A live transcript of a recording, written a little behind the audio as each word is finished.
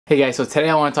Hey guys, so today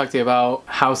I want to talk to you about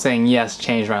how saying yes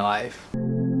changed my life.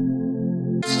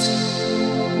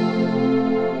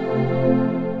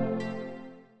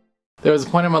 There was a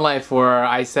point in my life where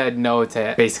I said no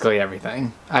to basically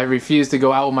everything. I refused to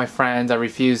go out with my friends. I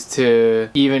refused to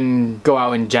even go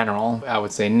out in general. I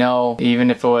would say no, even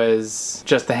if it was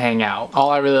just to hang out.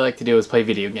 All I really like to do is play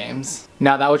video games.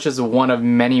 Now that was just one of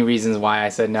many reasons why I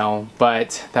said no,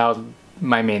 but that was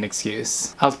my main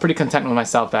excuse. I was pretty content with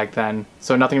myself back then,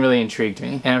 so nothing really intrigued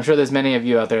me. And I'm sure there's many of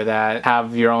you out there that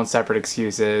have your own separate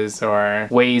excuses or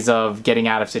ways of getting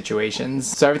out of situations.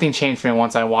 So everything changed for me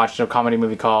once I watched a comedy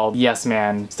movie called Yes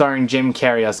Man, starring Jim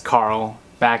Carrey as Carl.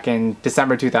 Back in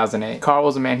December 2008. Carl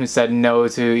was a man who said no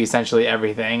to essentially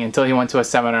everything until he went to a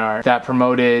seminar that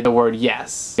promoted the word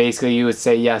yes. Basically, you would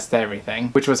say yes to everything,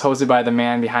 which was hosted by the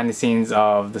man behind the scenes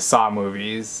of the Saw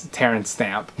movies, Terrence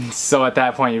Stamp. So at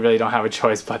that point, you really don't have a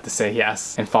choice but to say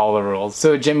yes and follow the rules.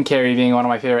 So Jim Carrey, being one of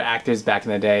my favorite actors back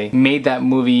in the day, made that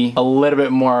movie a little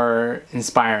bit more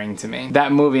inspiring to me.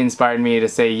 That movie inspired me to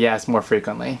say yes more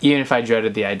frequently, even if I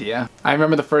dreaded the idea. I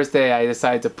remember the first day I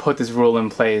decided to put this rule in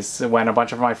place when a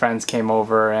bunch of my friends came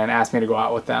over and asked me to go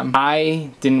out with them.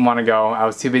 I didn't want to go. I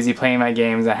was too busy playing my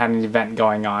games. I had an event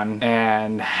going on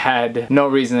and had no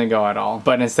reason to go at all.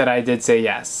 But instead I did say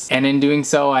yes. And in doing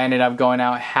so, I ended up going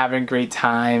out, having a great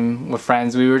time with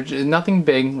friends. We were nothing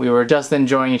big. We were just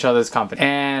enjoying each other's company.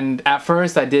 And at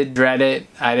first I did dread it.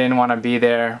 I didn't want to be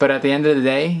there. But at the end of the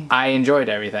day, I enjoyed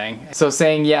everything. So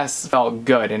saying yes felt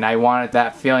good and I wanted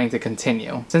that feeling to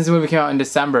continue. Since the movie came out in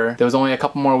December, there was only a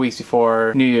couple more weeks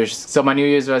before New Year's. So my New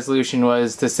Year's resolution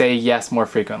was to say yes more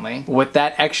frequently. With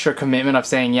that extra commitment of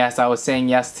saying yes, I was saying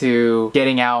yes to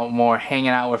getting out more, hanging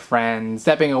out with friends,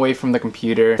 stepping away from the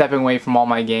computer, stepping away from all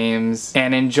my games,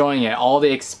 and enjoying it. All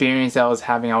the experience I was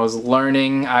having, I was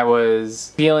learning, I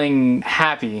was feeling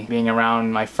happy being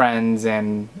around my friends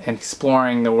and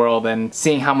exploring the world and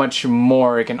seeing how much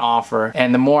more it can offer.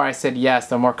 And the more I said yes,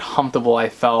 the more comfortable I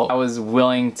felt. I was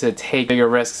willing to take bigger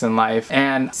risks in life.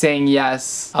 And saying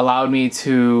yes allowed me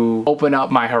to open up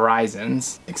my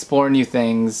horizons, explore new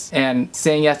things, and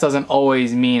saying yes doesn't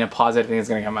always mean a positive thing is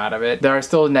going to come out of it. There are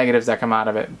still negatives that come out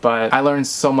of it, but I learned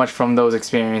so much from those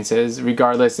experiences.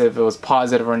 Regardless if it was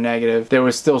positive or negative, there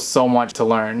was still so much to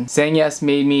learn. Saying yes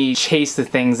made me chase the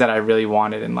things that I really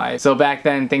wanted in life. So back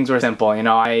then things were simple, you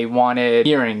know, I wanted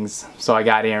earrings, so I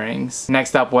got earrings.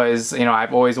 Next up was, you know,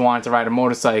 I've always wanted to ride a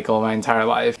motorcycle my entire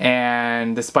life,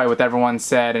 and despite what everyone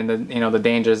said and the, you know, the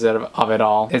dangers of it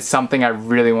all, it's something I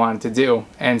really wanted to do.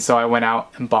 And so I went out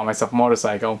and bought myself a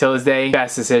motorcycle. Till this day,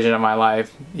 best decision of my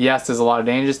life. Yes, there's a lot of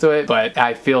dangers to it, but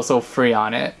I feel so free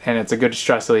on it, and it's a good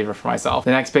stress reliever for myself.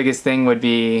 The next biggest thing would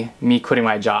be me quitting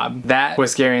my job. That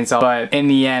was scary in itself, but in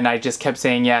the end, I just kept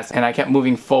saying yes, and I kept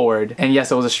moving forward. And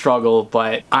yes, it was a struggle,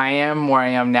 but I am where I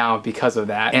am now because of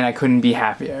that, and I couldn't be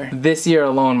happier. This year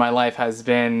alone, my life has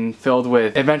been filled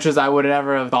with adventures I would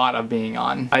never have thought of being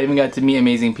on. I even got to meet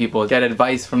amazing people, get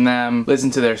advice from them,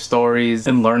 listen to their stories,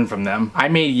 and learn from them. I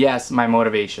made yes my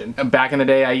motivation. Back in the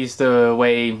day, I used to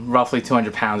weigh roughly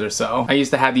 200 pounds or so. I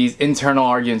used to have these internal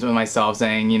arguments with myself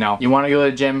saying, you know, you want to go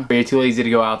to the gym, but you're too lazy to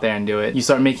go out there and do it. You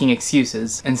start making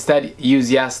excuses. Instead,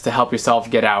 use yes to help yourself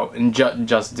get out and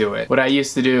just do it. What I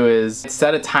used to do is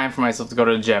set a time for myself to go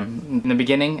to the gym. In the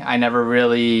beginning, I never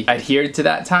really adhered to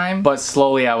that time, but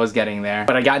slowly I was getting there.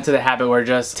 But I got into the habit where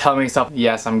just telling myself,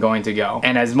 yes, I'm going to go.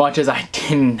 And as much as I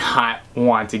did not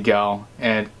want to go,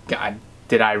 and God,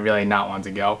 did I really not want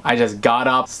to go. I just got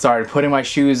up, started putting my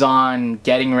shoes on,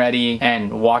 getting ready,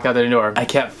 and walked out the door. I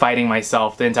kept fighting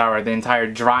myself the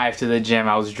entire drive to the gym.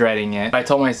 I was dreading it. I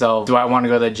told myself, do I want to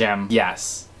go to the gym?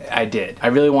 Yes. I did. I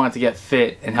really wanted to get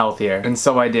fit and healthier, and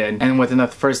so I did. And within the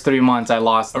first 3 months, I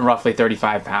lost roughly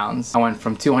 35 pounds. I went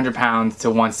from 200 pounds to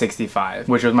 165,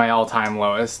 which was my all-time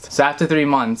lowest. So after 3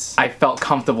 months, I felt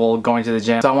comfortable going to the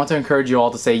gym. So I want to encourage you all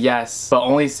to say yes, but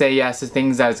only say yes to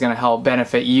things that is going to help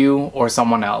benefit you or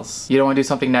someone else. You don't want to do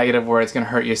something negative where it's going to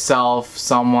hurt yourself,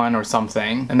 someone, or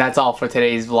something. And that's all for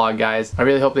today's vlog, guys. I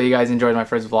really hope that you guys enjoyed my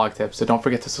first vlog tip. So don't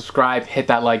forget to subscribe, hit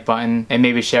that like button, and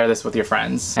maybe share this with your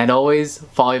friends. And always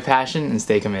follow your passion and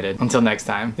stay committed. Until next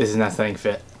time, this is Not Staying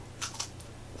Fit.